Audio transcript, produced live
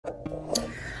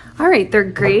All right,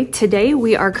 third grade, today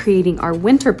we are creating our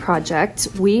winter project.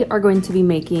 We are going to be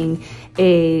making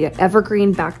a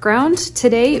evergreen background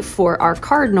today for our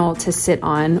cardinal to sit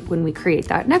on when we create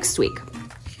that next week.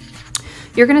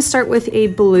 You're gonna start with a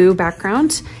blue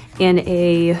background and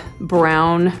a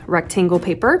brown rectangle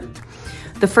paper.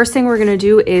 The first thing we're gonna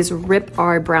do is rip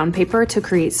our brown paper to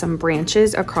create some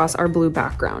branches across our blue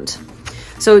background.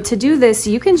 So to do this,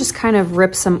 you can just kind of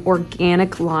rip some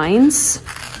organic lines.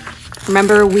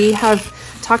 Remember, we have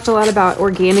talked a lot about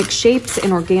organic shapes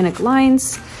and organic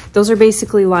lines. Those are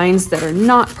basically lines that are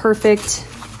not perfect.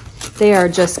 They are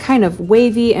just kind of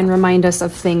wavy and remind us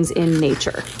of things in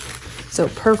nature. So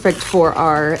perfect for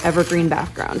our evergreen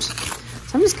background.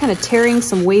 So I'm just kind of tearing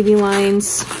some wavy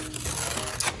lines.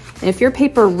 And if your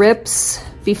paper rips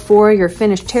before you're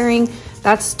finished tearing,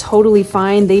 that's totally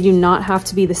fine. They do not have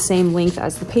to be the same length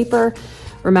as the paper.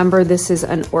 Remember, this is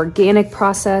an organic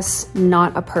process,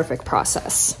 not a perfect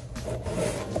process.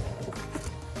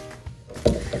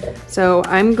 So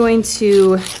I'm going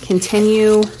to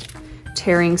continue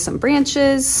tearing some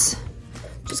branches,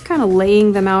 just kind of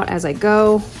laying them out as I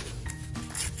go.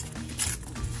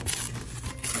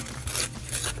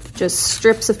 Just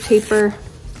strips of paper.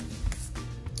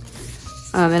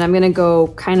 And I'm gonna go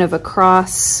kind of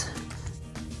across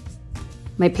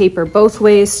my paper both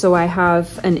ways so I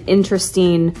have an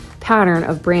interesting pattern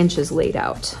of branches laid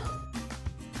out.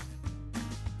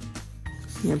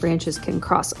 Your branches can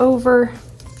cross over.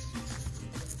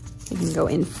 You can go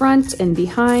in front and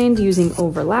behind using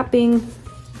overlapping.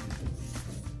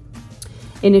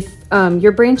 And if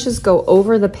your branches go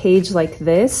over the page like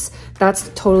this, that's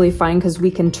totally fine because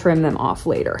we can trim them off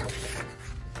later.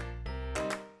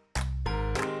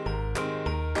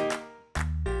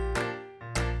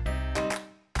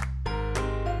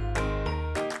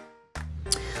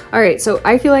 All right, so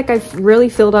I feel like I've really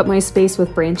filled up my space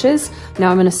with branches.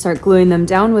 Now I'm gonna start gluing them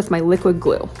down with my liquid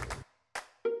glue.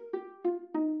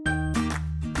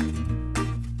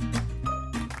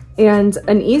 And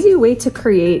an easy way to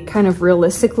create kind of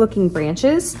realistic looking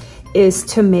branches is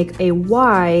to make a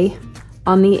Y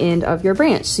on the end of your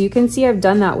branch. So you can see I've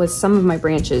done that with some of my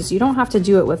branches. You don't have to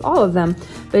do it with all of them,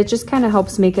 but it just kind of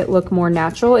helps make it look more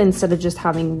natural instead of just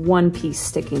having one piece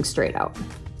sticking straight out.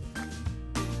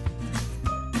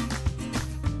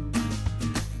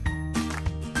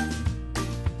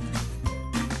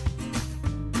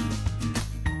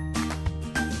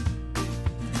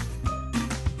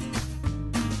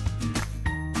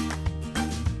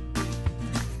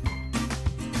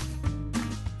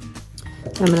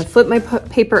 I'm gonna flip my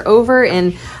paper over,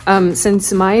 and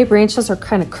since my branches are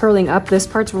kind of curling up, this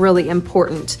part's really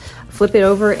important. Flip it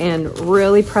over and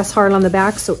really press hard on the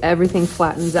back so everything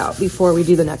flattens out before we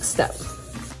do the next step.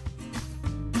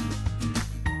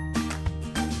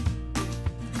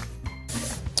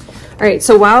 All right,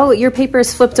 so while your paper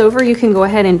is flipped over, you can go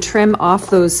ahead and trim off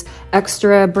those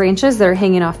extra branches that are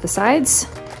hanging off the sides.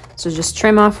 So just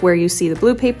trim off where you see the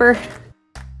blue paper.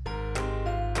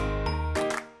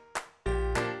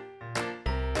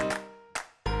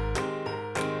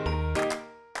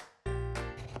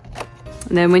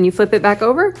 And then when you flip it back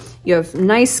over, you have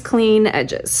nice clean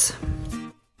edges.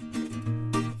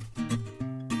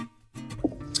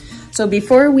 So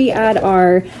before we add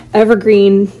our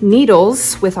evergreen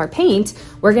needles with our paint,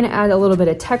 we're gonna add a little bit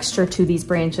of texture to these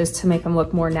branches to make them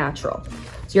look more natural.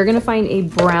 So you're gonna find a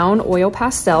brown oil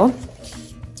pastel,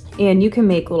 and you can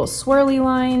make little swirly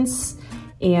lines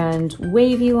and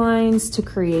wavy lines to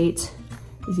create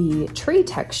the tree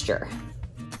texture.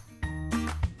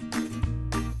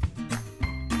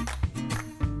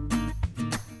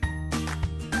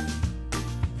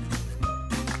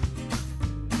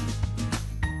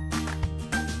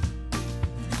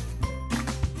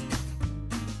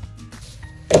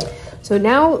 So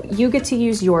now you get to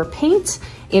use your paint,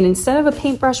 and instead of a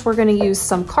paintbrush, we're gonna use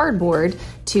some cardboard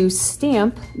to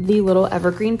stamp the little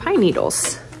evergreen pine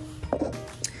needles.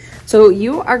 So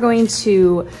you are going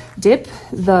to dip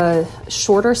the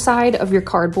shorter side of your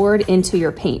cardboard into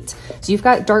your paint. So you've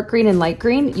got dark green and light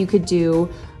green. You could do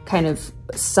kind of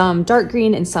some dark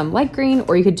green and some light green,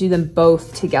 or you could do them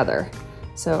both together.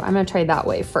 So I'm gonna try that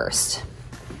way first.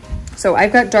 So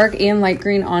I've got dark and light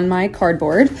green on my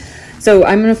cardboard. So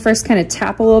I'm gonna first kind of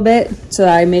tap a little bit so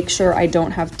that I make sure I don't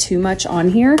have too much on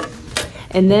here.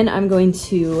 And then I'm going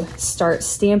to start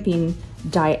stamping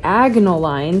diagonal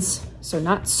lines. So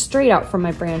not straight out from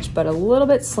my branch, but a little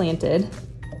bit slanted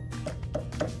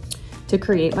to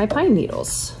create my pine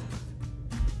needles.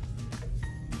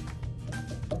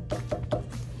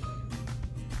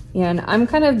 And I'm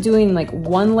kind of doing like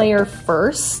one layer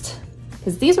first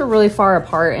because these are really far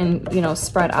apart and, you know,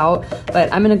 spread out,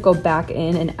 but I'm gonna go back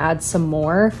in and add some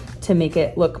more to make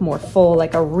it look more full,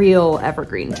 like a real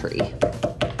evergreen tree.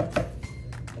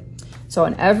 So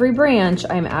on every branch,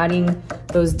 I'm adding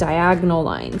those diagonal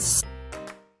lines.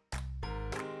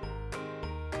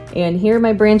 And here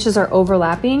my branches are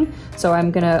overlapping, so I'm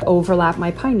gonna overlap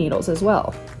my pine needles as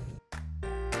well.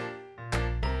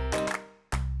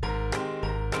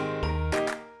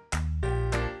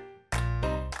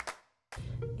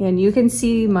 And you can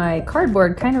see my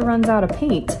cardboard kind of runs out of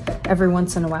paint every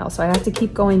once in a while, so I have to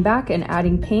keep going back and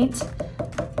adding paint.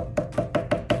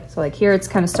 So like here, it's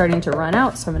kind of starting to run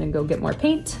out, so I'm gonna go get more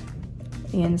paint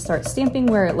and start stamping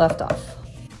where it left off.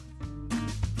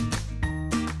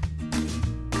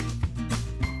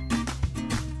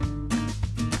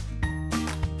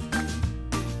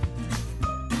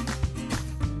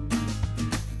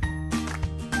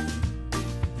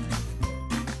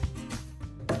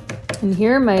 And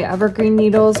here my evergreen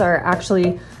needles are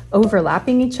actually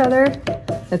overlapping each other.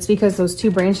 That's because those two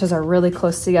branches are really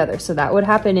close together. So that would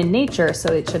happen in nature,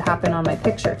 so it should happen on my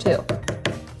picture too.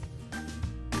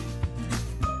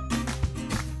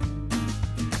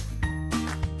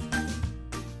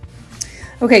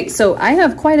 Okay, so I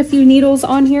have quite a few needles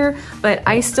on here, but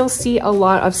I still see a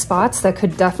lot of spots that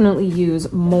could definitely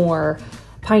use more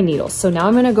pine needles. So now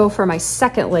I'm gonna go for my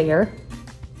second layer.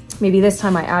 Maybe this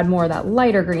time I add more of that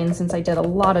lighter green since I did a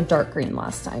lot of dark green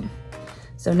last time.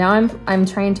 So now I'm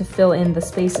trying to fill in the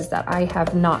spaces that I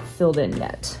have not filled in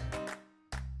yet.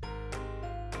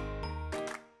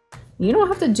 You don't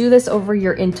have to do this over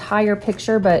your entire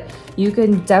picture, but you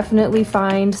can definitely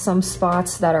find some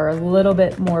spots that are a little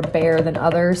bit more bare than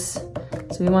others.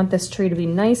 So we want this tree to be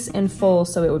nice and full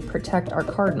so it would protect our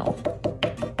cardinal.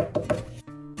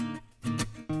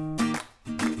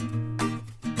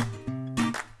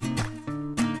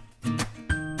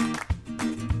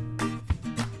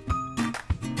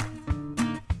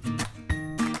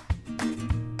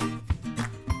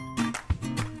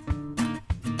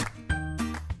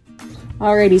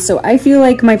 Alrighty, so I feel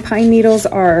like my pine needles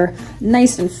are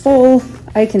nice and full.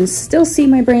 I can still see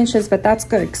my branches, but that's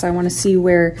good because I want to see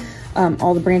where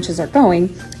all the branches are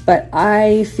going. But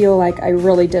I feel like I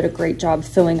really did a great job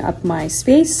filling up my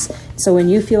space. So when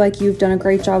you feel like you've done a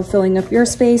great job filling up your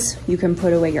space, you can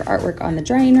put away your artwork on the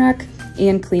drying rack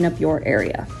and clean up your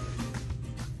area.